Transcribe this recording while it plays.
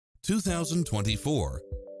2024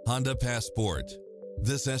 Honda Passport.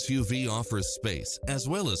 This SUV offers space as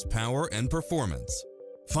well as power and performance.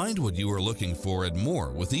 Find what you are looking for and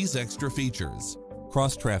more with these extra features: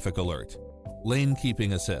 cross-traffic alert, lane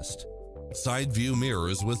keeping assist, side view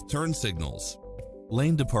mirrors with turn signals,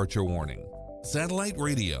 lane departure warning, satellite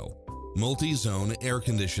radio, multi-zone air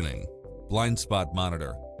conditioning, blind spot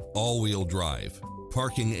monitor, all-wheel drive,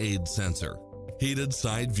 parking aid sensor, heated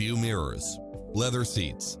side view mirrors, leather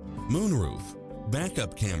seats, moonroof,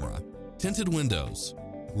 backup camera, tinted windows,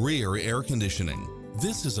 rear air conditioning.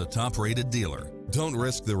 This is a top-rated dealer. Don't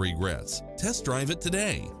risk the regrets. Test drive it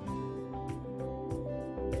today.